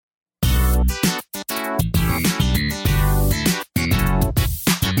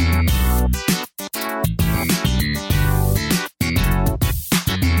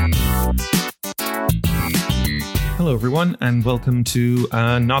Hello, everyone, and welcome to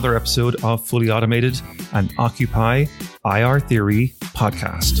another episode of Fully Automated, an Occupy IR Theory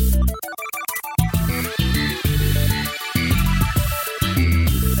podcast.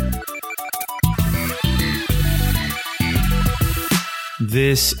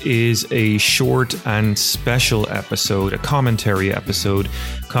 This is a short and special episode, a commentary episode,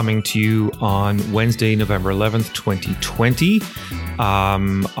 coming to you on Wednesday, November 11th, 2020.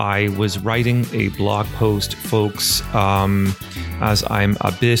 I was writing a blog post, folks, as I'm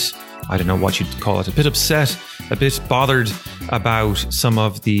a bit, I don't know what you'd call it, a bit upset, a bit bothered about some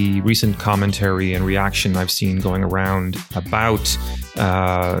of the recent commentary and reaction I've seen going around about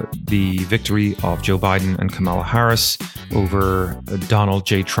the victory of Joe Biden and Kamala Harris over Donald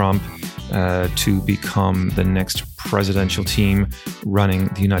J. Trump to become the next presidential team running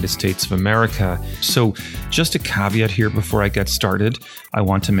the United States of America. So just a caveat here before I get started, I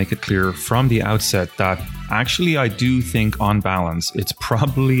want to make it clear from the outset that actually I do think on balance, it's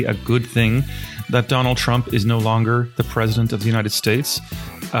probably a good thing that Donald Trump is no longer the president of the United States.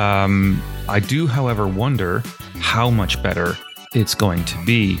 I do, however, wonder how much better it's going to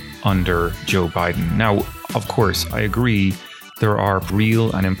be under Joe Biden. Now, of course, I agree there are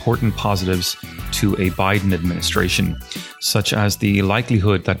real and important positives to a Biden administration, such as the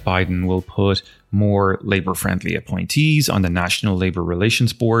likelihood that Biden will put more labor-friendly appointees on the National Labor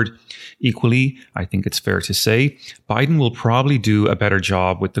Relations Board. Equally, I think it's fair to say, Biden will probably do a better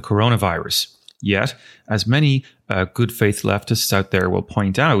job with the coronavirus. Yet, as many good faith leftists out there will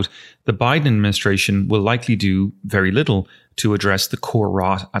point out, the Biden administration will likely do very little to address the core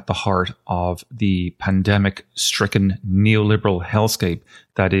rot at the heart of the pandemic-stricken neoliberal hellscape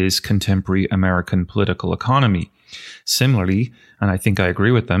that is contemporary American political economy. Similarly, and I think I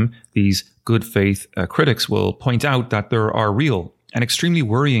agree with them, these good faith critics will point out that there are real and extremely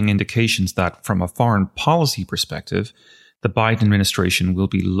worrying indications that from a foreign policy perspective, the Biden administration will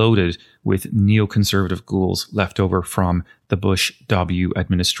be loaded with neoconservative ghouls left over from the Bush W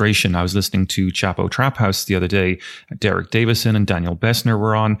administration. I was listening to Chapo Trap House the other day. Derek Davison and Daniel Bessner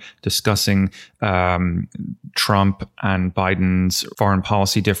were on discussing Trump and Biden's foreign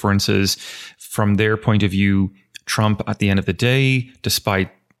policy differences. From their point of view, Trump, at the end of the day, despite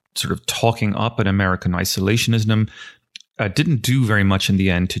sort of talking up an American isolationism, didn't do very much in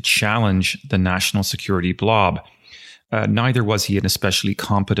the end to challenge the national security blob. Neither was he an especially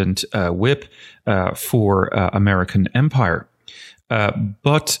competent whip for American empire.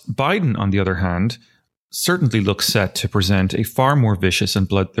 But Biden, on the other hand, certainly looks set to present a far more vicious and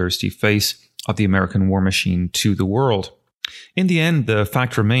bloodthirsty face of the American war machine to the world. In the end, the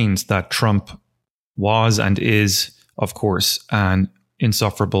fact remains that Trump was and is, of course, an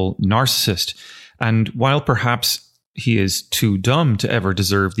insufferable narcissist. And while perhaps he is too dumb to ever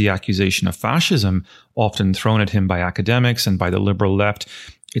deserve the accusation of fascism, often thrown at him by academics and by the liberal left,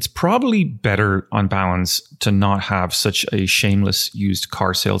 it's probably better on balance to not have such a shameless used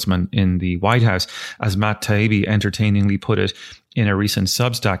car salesman in the White House. As Matt Taibbi entertainingly put it in a recent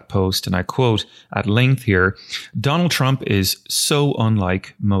Substack post, and I quote at length here, Donald Trump is so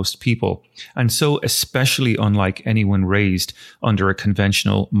unlike most people, and so especially unlike anyone raised under a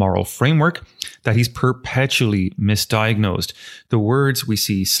conventional moral framework, that he's perpetually misdiagnosed. The words we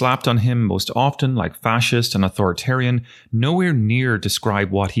see slapped on him most often, like fascist and authoritarian, nowhere near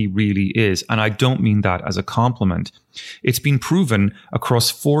describe what he really is. And I don't mean that as a compliment. It's been proven across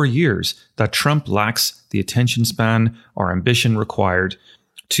 4 years that Trump lacks the attention span or ambition required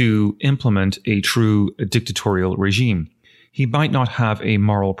to implement a true dictatorial regime. He might not have a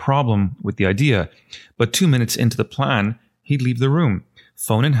moral problem with the idea, but 2 minutes into the plan, he'd leave the room,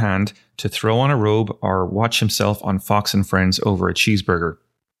 phone in hand, to throw on a robe or watch himself on Fox and Friends over a cheeseburger.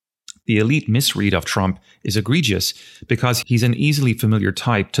 The elite misread of Trump is egregious because he's an easily familiar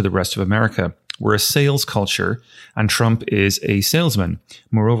type to the rest of America. We're a sales culture, and Trump is a salesman.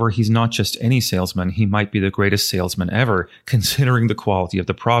 Moreover, he's not just any salesman. He might be the greatest salesman ever, considering the quality of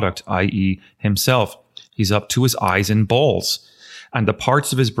the product, i.e. himself. He's up to his eyes in balls. And the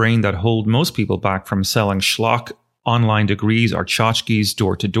parts of his brain that hold most people back from selling schlock online degrees or tchotchkes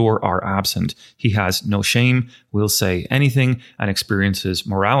door to door are absent. He has no shame, will say anything, and experiences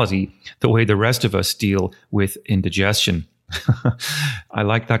morality the way the rest of us deal with indigestion. I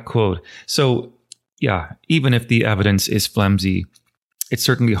like that quote. So, yeah, even if the evidence is flimsy, it's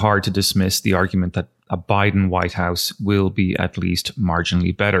certainly hard to dismiss the argument that a Biden White House will be at least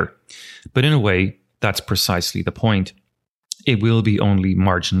marginally better. But in a way, that's precisely the point. it will be only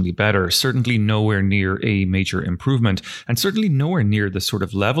marginally better, certainly nowhere near a major improvement, and certainly nowhere near the sort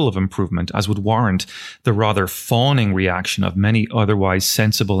of level of improvement as would warrant the rather fawning reaction of many otherwise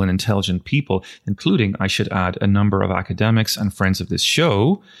sensible and intelligent people, including, I should add, a number of academics and friends of this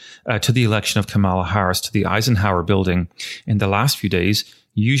show, to the election of Kamala Harris to the Eisenhower building in the last few days.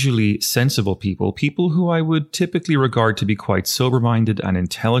 Usually sensible people who I would typically regard to be quite sober-minded and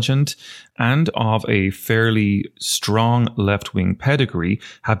intelligent and of a fairly strong left-wing pedigree,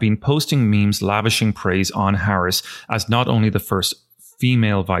 have been posting memes lavishing praise on Harris as not only the first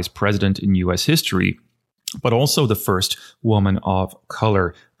female vice president in U.S. history, but also the first woman of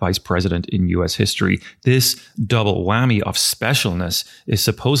color vice president in U.S. history. This double whammy of specialness is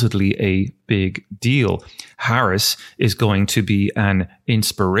supposedly a big deal. Harris is going to be an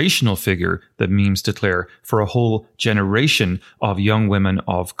inspirational figure, the memes declare, for a whole generation of young women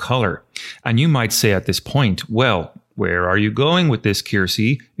of color. And you might say at this point, well, where are you going with this,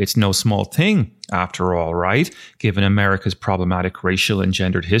 Kiersey? It's no small thing, after all, right? Given America's problematic racial and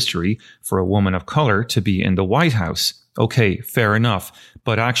gendered history, for a woman of color to be in the White House. Okay, fair enough.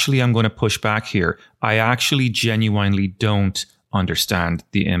 But actually, I'm going to push back here. I actually genuinely don't understand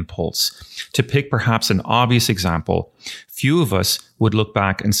the impulse. To pick perhaps an obvious example, few of us would look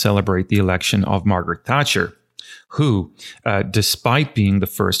back and celebrate the election of Margaret Thatcher, who, despite being the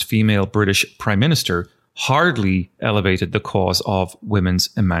first female British Prime Minister, hardly elevated the cause of women's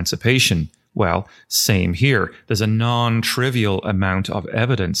emancipation. Well, same here. There's a non-trivial amount of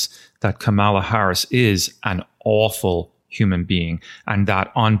evidence that Kamala Harris is an awful human being, and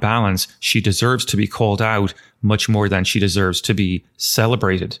that on balance, she deserves to be called out much more than she deserves to be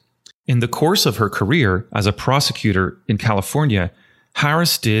celebrated. In the course of her career as a prosecutor in California,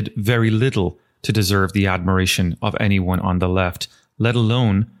 Harris did very little to deserve the admiration of anyone on the left, let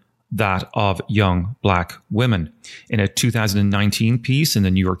alone that of young black women. In a 2019 piece in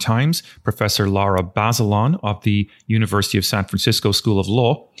the New York Times, Professor Laura Bazelon of the University of San Francisco School of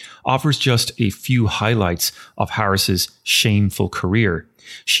Law offers just a few highlights of Harris's shameful career.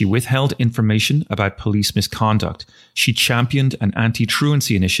 She withheld information about police misconduct. She championed an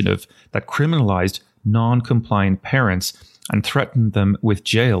anti-truancy initiative that criminalized non-compliant parents and threatened them with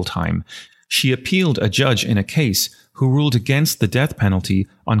jail time. She appealed a judge in a case who ruled against the death penalty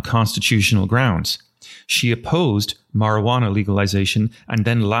on constitutional grounds. She opposed marijuana legalization and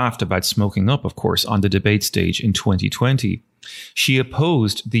then laughed about smoking up, of course, on the debate stage in 2020. She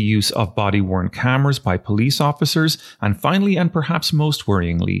opposed the use of body-worn cameras by police officers, and finally, and perhaps most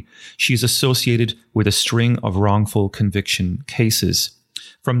worryingly, she is associated with a string of wrongful conviction cases.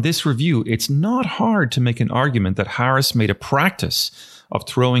 From this review, it's not hard to make an argument that Harris made a practice of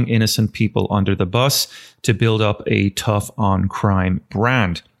throwing innocent people under the bus to build up a tough-on-crime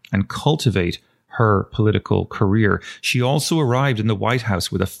brand and cultivate her political career. She also arrived in the White House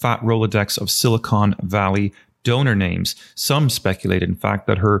with a fat Rolodex of Silicon Valley donor names. Some speculate, in fact,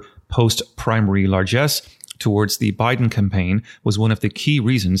 that her post-primary largesse towards the Biden campaign was one of the key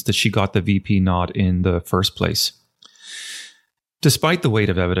reasons that she got the VP nod in the first place. Despite the weight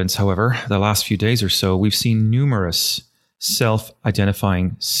of evidence, however, the last few days or so, we've seen numerous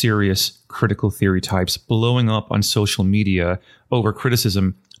self-identifying serious critical theory types blowing up on social media over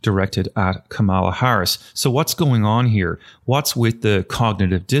criticism directed at Kamala Harris. So what's going on here? What's with the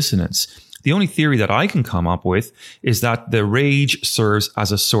cognitive dissonance? The only theory that I can come up with is that the rage serves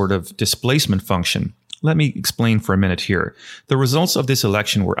as a sort of displacement function. Let me explain for a minute here. The results of this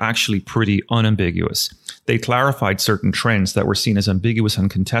election were actually pretty unambiguous. They clarified certain trends that were seen as ambiguous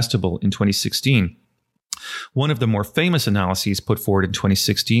and contestable in 2016. One of the more famous analyses put forward in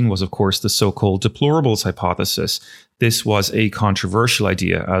 2016 was, of course, the so-called deplorables hypothesis. This was a controversial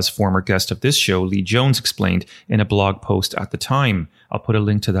idea, as former guest of this show, Lee Jones, explained in a blog post at the time. I'll put a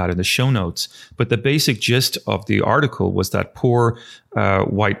link to that in the show notes. But the basic gist of the article was that poor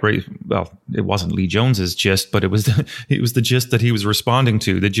white race, well, it wasn't Lee Jones's gist, but it was the gist that he was responding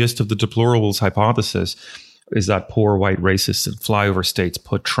to. The gist of the deplorables hypothesis is that poor white racists in flyover states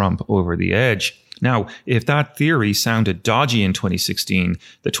put Trump over the edge. Now, if that theory sounded dodgy in 2016,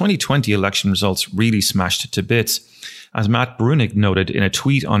 the 2020 election results really smashed it to bits. As Matt Bruenig noted in a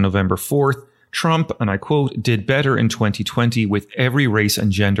tweet on November 4th, Trump, and I quote, did better in 2020 with every race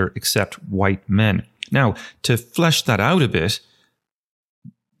and gender except white men. Now, to flesh that out a bit,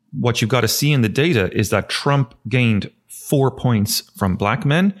 what you've got to see in the data is that Trump gained 4 points from black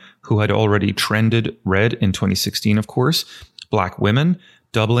men, who had already trended red in 2016, of course, black women,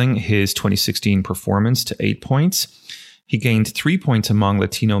 doubling his 2016 performance to 8 points. He gained 3 points among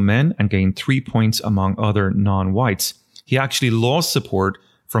Latino men and gained 3 points among other non-whites. He actually lost support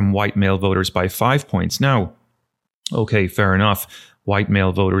from white male voters by 5 points. Now, Okay, fair enough. White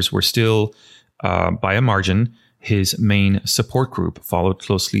male voters were still, by a margin, his main support group, followed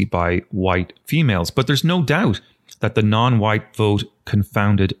closely by white females. But there's no doubt that the non-white vote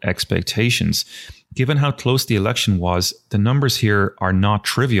confounded expectations. Given how close the election was, the numbers here are not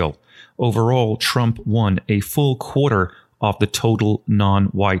trivial. Overall, Trump won a full quarter of the total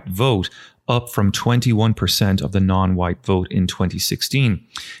non-white vote, up from 21% of the non-white vote in 2016.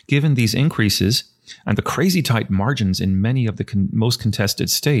 Given these increases and the crazy tight margins in many of the most contested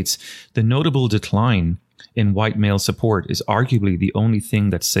states, the notable decline in white male support is arguably the only thing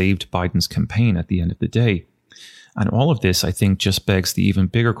that saved Biden's campaign at the end of the day. And all of this, I think, just begs the even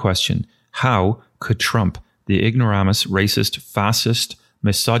bigger question: how could Trump, the ignoramus, racist, fascist,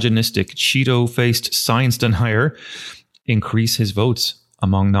 misogynistic, Cheeto-faced science denier, increase his votes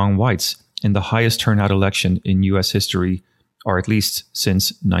among non-whites in the highest turnout election in U.S. history, or at least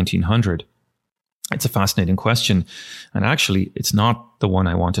since 1900? It's a fascinating question, and actually, it's not the one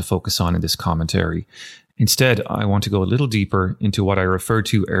I want to focus on in this commentary. Instead, I want to go a little deeper into what I referred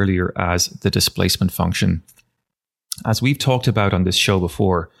to earlier as the displacement function. As we've talked about on this show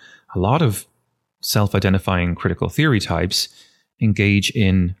before, a lot of self-identifying critical theory types engage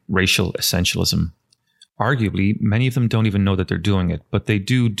in racial essentialism. Arguably, many of them don't even know that they're doing it, but they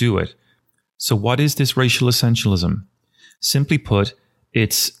do it. So what is this racial essentialism? Simply put,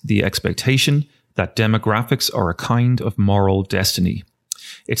 it's the expectation that demographics are a kind of moral destiny.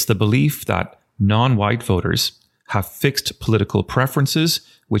 It's the belief that non-white voters have fixed political preferences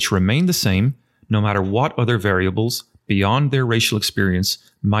which remain the same no matter what other variables beyond their racial experience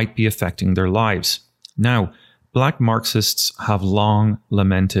might be affecting their lives. Now, Black Marxists have long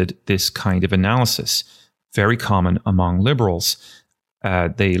lamented this kind of analysis, very common among liberals.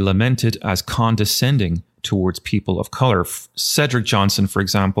 They lament it as condescending towards people of color. Cedric Johnson, for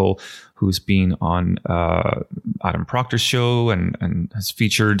example, who's been on Adam Proctor's show and has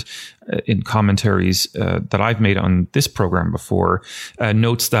featured in commentaries that I've made on this program before,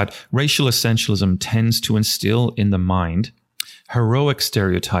 notes that racial essentialism tends to instill in the mind heroic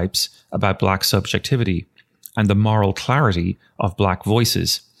stereotypes about Black subjectivity and the moral clarity of Black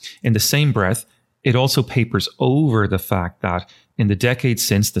voices. In the same breath, it also papers over the fact that in the decades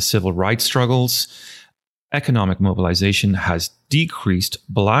since the civil rights struggles, economic mobilization has decreased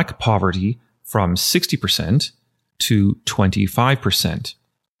Black poverty from 60% to 25%.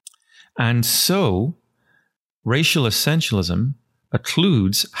 And so, racial essentialism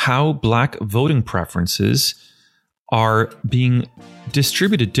occludes how Black voting preferences are being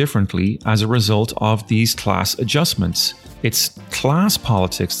distributed differently as a result of these class adjustments. It's class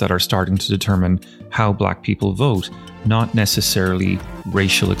politics that are starting to determine how Black people vote, not necessarily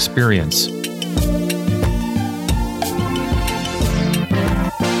racial experience.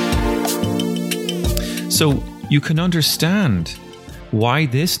 So you can understand why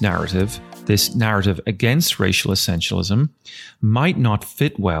this narrative against racial essentialism, might not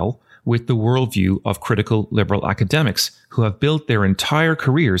fit well with the worldview of critical liberal academics who have built their entire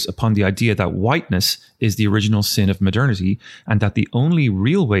careers upon the idea that whiteness is the original sin of modernity and that the only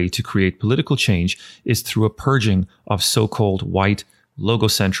real way to create political change is through a purging of so-called white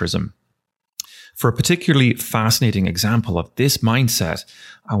logocentrism. For a particularly fascinating example of this mindset,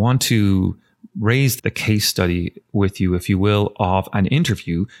 I want to raise the case study with you, if you will, of an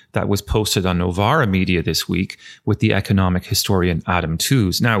interview that was posted on Novara Media this week with the economic historian Adam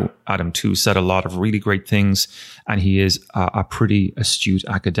Tooze. Now, Adam Tooze said a lot of really great things, and he is a pretty astute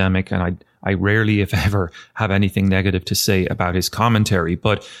academic, and I rarely, if ever, have anything negative to say about his commentary,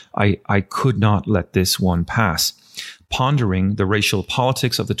 but I could not let this one pass. Pondering the racial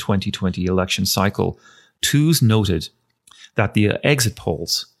politics of the 2020 election cycle, Tooze noted that the exit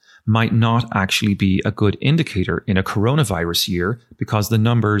polls might not actually be a good indicator in a coronavirus year because the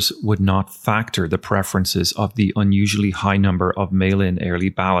numbers would not factor the preferences of the unusually high number of mail-in early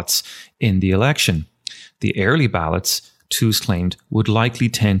ballots in the election. The early ballots, Tooze claimed, would likely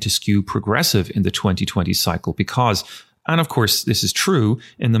tend to skew progressive in the 2020 cycle because, and of course this is true,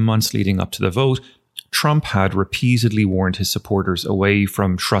 in the months leading up to the vote, Trump had repeatedly warned his supporters away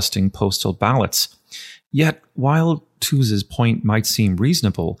from trusting postal ballots. Yet, while Tooze's point might seem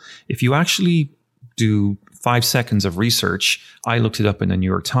reasonable, if you actually do 5 seconds of research, I looked it up in the New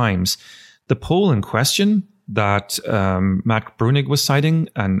York Times, the poll in question that Matt Bruenig was citing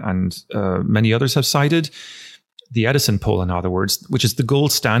and many others have cited, the Edison poll, in other words, which is the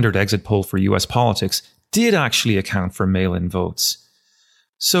gold standard exit poll for US politics, did actually account for mail-in votes.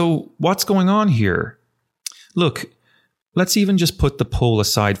 So what's going on here? Look, let's even just put the poll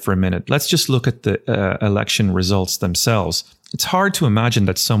aside for a minute. Let's just look at the election results themselves. it's hard to imagine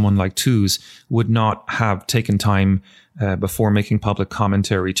that someone like Tooze would not have taken time before making public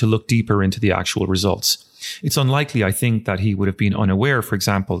commentary to look deeper into the actual results. It's unlikely, I think, that he would have been unaware, for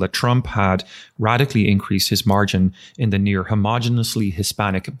example, that Trump had radically increased his margin in the near homogeneously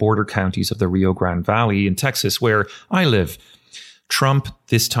Hispanic border counties of the Rio Grande Valley in Texas, where I live. Trump,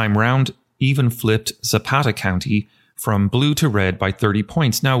 this time round, even flipped Zapata County from blue to red by 30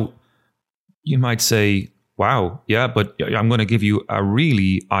 points. Now, you might say, wow, yeah, but I'm going to give you a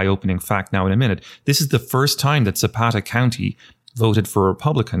really eye-opening fact now in a minute. This is the first time that Zapata County voted for a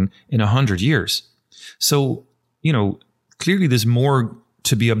Republican in 100 years. So, clearly there's more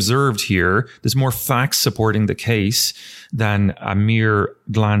to be observed here. There's more facts supporting the case than a mere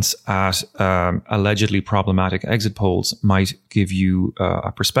glance at allegedly problematic exit polls might give you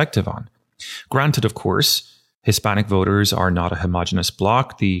a perspective on. Granted, of course, Hispanic voters are not a homogenous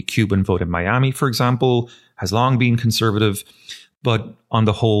bloc. The Cuban vote in Miami, for example, has long been conservative. But on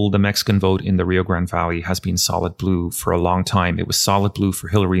the whole, the Mexican vote in the Rio Grande Valley has been solid blue for a long time. It was solid blue for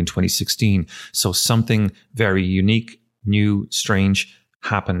Hillary in 2016. So something very unique, new, strange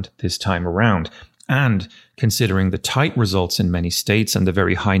happened this time around. And considering the tight results in many states and the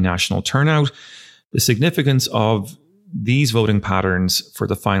very high national turnout, the significance of these voting patterns for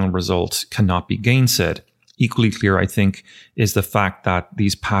the final result cannot be gainsaid. Equally clear, I think, is the fact that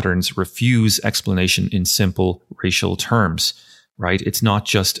these patterns refuse explanation in simple racial terms. Right? It's not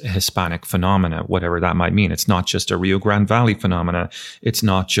just a Hispanic phenomena, whatever that might mean. It's not just a Rio Grande Valley phenomena. It's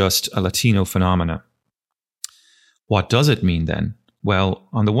not just a Latino phenomena. What does it mean then? Well,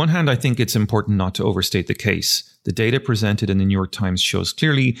 on the one hand, I think it's important not to overstate the case. The data presented in the New York Times shows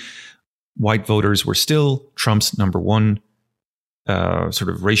clearly white voters were still Trump's number one sort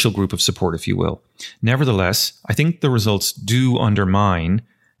of racial group of support, if you will. Nevertheless, I think the results do undermine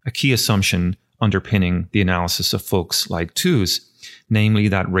a key assumption underpinning the analysis of folks like Tooze, namely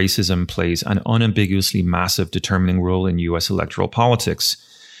that racism plays an unambiguously massive determining role in US electoral politics.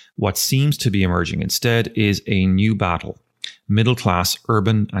 What seems to be emerging instead is a new battle. Middle-class,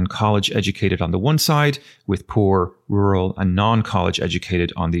 urban, and college-educated on the one side, with poor, rural, and non-college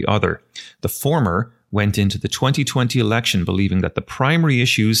educated on the other. The former went into the 2020 election believing that the primary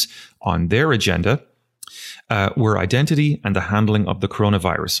issues on their agenda were identity and the handling of the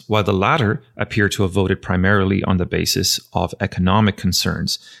coronavirus, while the latter appear to have voted primarily on the basis of economic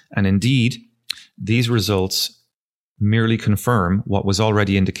concerns. And indeed, these results merely confirm what was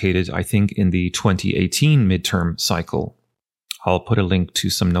already indicated, I think, in the 2018 midterm cycle. I'll put a link to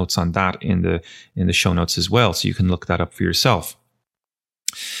some notes on that in the show notes as well, so you can look that up for yourself.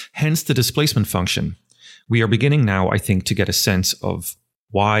 Hence the displacement function. We are beginning now, I think, to get a sense of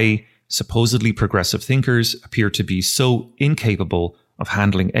why supposedly progressive thinkers appear to be so incapable of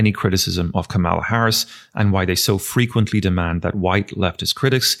handling any criticism of Kamala Harris, and why they so frequently demand that white leftist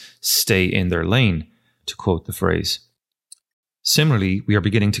critics stay in their lane, to quote the phrase. Similarly, we are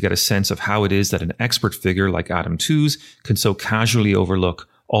beginning to get a sense of how it is that an expert figure like Adam Tooze can so casually overlook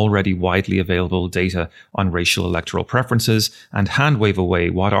already widely available data on racial electoral preferences and hand-wave away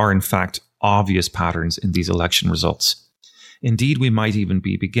what are in fact obvious patterns in these election results. Indeed, we might even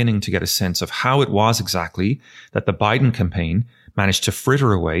be beginning to get a sense of how it was exactly that the Biden campaign managed to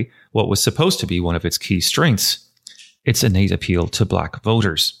fritter away what was supposed to be one of its key strengths, its innate appeal to black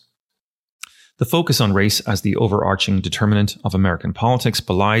voters. The focus on race as the overarching determinant of American politics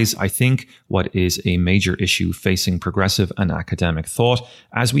belies, I think, what is a major issue facing progressive and academic thought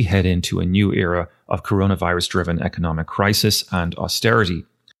as we head into a new era of coronavirus-driven economic crisis and austerity.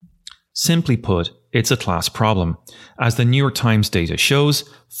 Simply put, it's a class problem. As the New York Times data shows,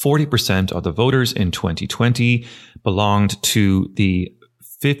 40% of the voters in 2020 belonged to the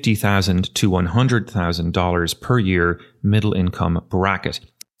 $50,000 to $100,000 per year middle income bracket.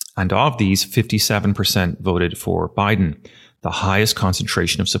 And of these, 57% voted for Biden, the highest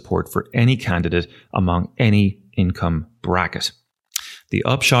concentration of support for any candidate among any income bracket. The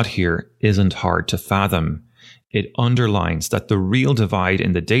upshot here isn't hard to fathom. It underlines that the real divide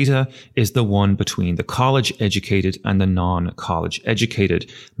in the data is the one between the college-educated and the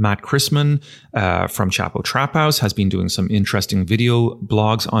non-college-educated. Matt Chrisman from Chapo Trap House has been doing some interesting video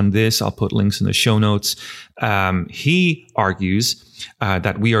blogs on this. I'll put links in the show notes. He argues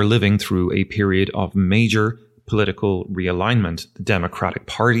that we are living through a period of major political realignment. The Democratic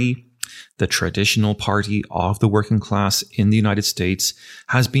Party, the traditional party of the working class in the United States,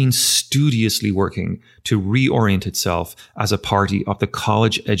 has been studiously working to reorient itself as a party of the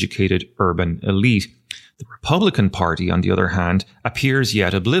college-educated urban elite. The Republican Party, on the other hand, appears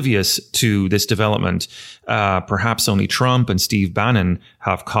yet oblivious to this development. Perhaps only Trump and Steve Bannon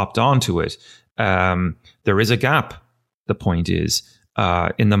have copped onto it. There is a gap the point is,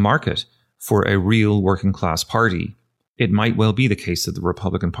 in the market for a real working class party. It might well be the case that the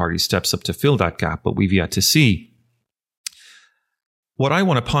Republican Party steps up to fill that gap, but we've yet to see. What I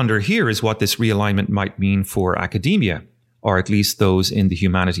want to ponder here is what this realignment might mean for academia, or at least those in the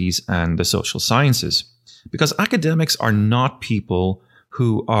humanities and the social sciences. Because academics are not people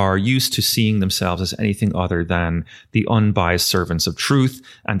who are used to seeing themselves as anything other than the unbiased servants of truth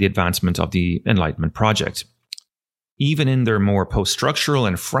and the advancement of the Enlightenment project. Even in their more post-structural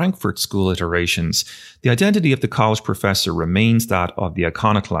and Frankfurt School iterations, the identity of the college professor remains that of the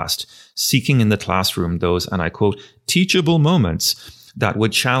iconoclast, seeking in the classroom those, and I quote, teachable moments that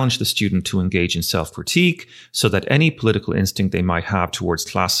would challenge the student to engage in self-critique so that any political instinct they might have towards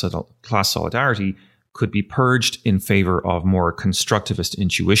class solidarity could be purged in favor of more constructivist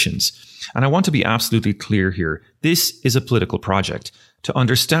intuitions. And I want to be absolutely clear here. This is a political project. To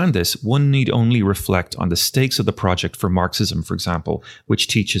understand this, one need only reflect on the stakes of the project for Marxism, for example, which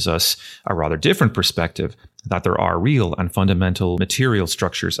teaches us a rather different perspective, that there are real and fundamental material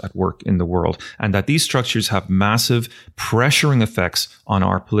structures at work in the world, and that these structures have massive pressuring effects on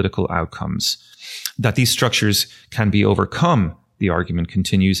our political outcomes. That these structures can be overcome, the argument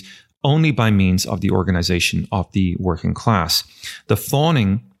continues, only by means of the organization of the working class. The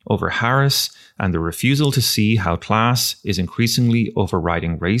fawning over Harris and the refusal to see how class is increasingly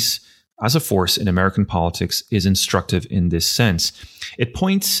overriding race as a force in American politics is instructive in this sense. It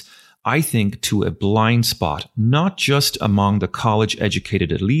points, I think, to a blind spot, not just among the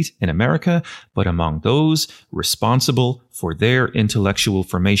college-educated elite in America, but among those responsible for their intellectual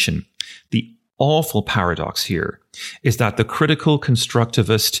formation. The awful paradox here is that the critical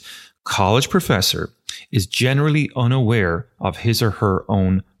constructivist college professor is generally unaware of his or her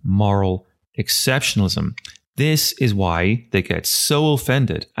own moral exceptionalism. This is why they get so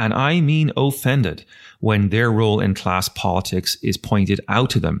offended, and I mean offended, when their role in class politics is pointed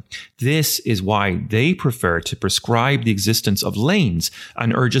out to them. This is why they prefer to prescribe the existence of lanes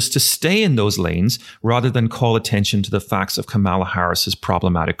and urge us to stay in those lanes rather than call attention to the facts of Kamala Harris's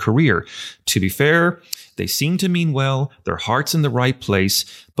problematic career. To be fair, they seem to mean well, their heart's in the right place,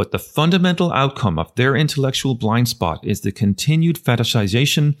 but the fundamental outcome of their intellectual blind spot is the continued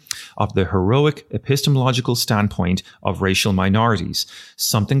fetishization of the heroic epistemological standpoint of racial minorities,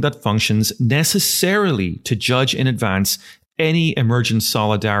 something that functions necessarily to judge in advance any emergent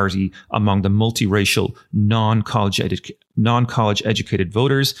solidarity among the multiracial, non-college educated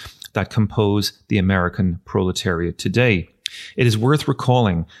voters that compose the American proletariat today. It is worth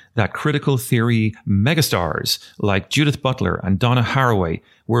recalling that critical theory megastars like Judith Butler and Donna Haraway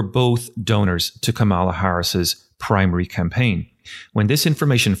were both donors to Kamala Harris's primary campaign. When this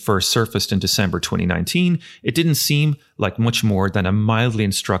information first surfaced in December 2019, it didn't seem like much more than a mildly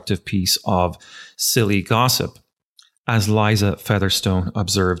instructive piece of silly gossip, as Liza Featherstone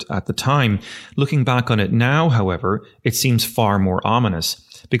observed at the time. Looking back on it now, however, it seems far more ominous,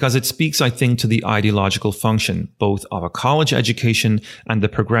 because it speaks, I think, to the ideological function, both of a college education and the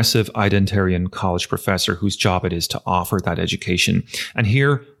progressive identitarian college professor whose job it is to offer that education. And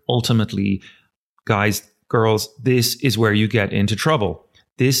here, ultimately, guys, girls, this is where you get into trouble.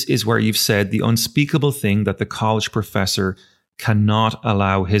 This is where you've said the unspeakable thing that the college professor cannot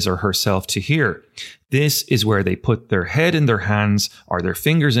allow his or herself to hear. This is where they put their head in their hands or their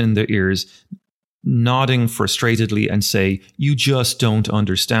fingers in their ears, nodding frustratedly and say, you just don't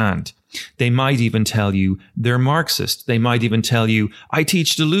understand. They might even tell you they're Marxist. They might even tell you, I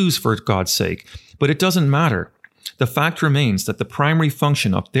teach Deleuze for God's sake. But it doesn't matter. The fact remains that the primary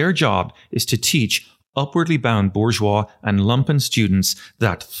function of their job is to teach upwardly bound bourgeois and lumpen students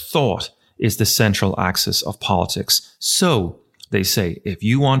that thought is the central axis of politics. So, they say, if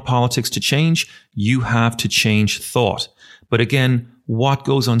you want politics to change, you have to change thought. But again, what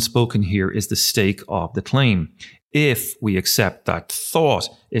goes unspoken here is the stake of the claim. If we accept that thought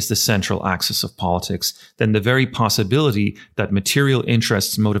is the central axis of politics, then the very possibility that material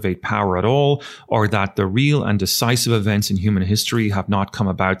interests motivate power at all, or that the real and decisive events in human history have not come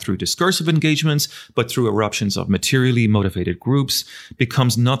about through discursive engagements, but through eruptions of materially motivated groups,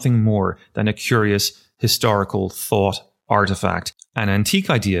 becomes nothing more than a curious historical thought artifact, an antique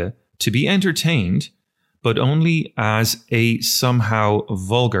idea to be entertained, but only as a somehow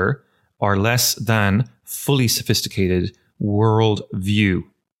vulgar or less than fully sophisticated world view.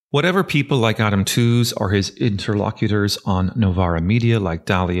 Whatever people like Adam Tooze or his interlocutors on Novara Media like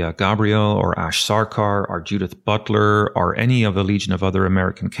Dalia Gabriel or Ash Sarkar or Judith Butler or any of a legion of other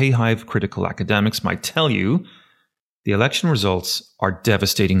American K-Hive critical academics might tell you, the election results are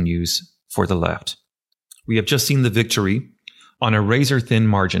devastating news for the left. We have just seen the victory on a razor-thin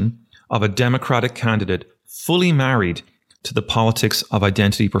margin of a Democratic candidate fully married to the politics of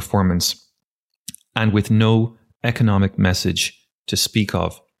identity performance and with no economic message to speak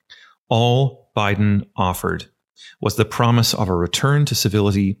of. All Biden offered was the promise of a return to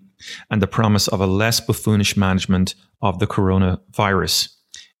civility and the promise of a less buffoonish management of the coronavirus.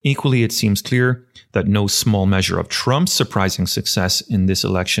 Equally, it seems clear that no small measure of Trump's surprising success in this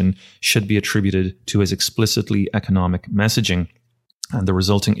election should be attributed to his explicitly economic messaging and the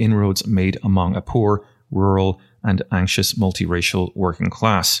resulting inroads made among a poor, rural, and anxious multiracial working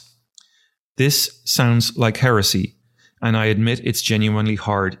class. This sounds like heresy, and I admit it's genuinely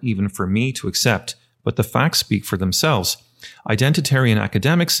hard even for me to accept, but the facts speak for themselves. Identitarian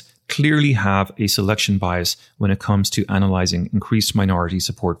academics clearly have a selection bias when it comes to analyzing increased minority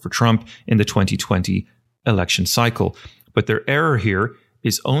support for Trump in the 2020 election cycle. But their error here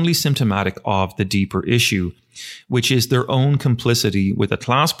is only symptomatic of the deeper issue, which is their own complicity with a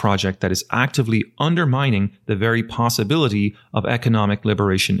class project that is actively undermining the very possibility of economic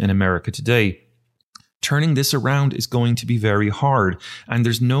liberation in America today. Turning this around is going to be very hard, and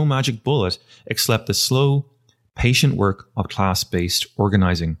there's no magic bullet except the slow, patient work of class-based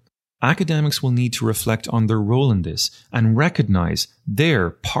organizing. Academics will need to reflect on their role in this and recognize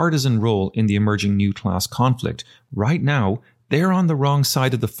their partisan role in the emerging new class conflict. Right now, they're on the wrong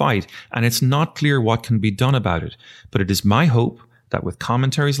side of the fight, and it's not clear what can be done about it. But it is my hope that with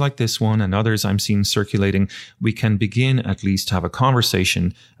commentaries like this one and others I'm seeing circulating, we can begin at least to have a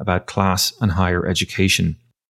conversation about class and higher education.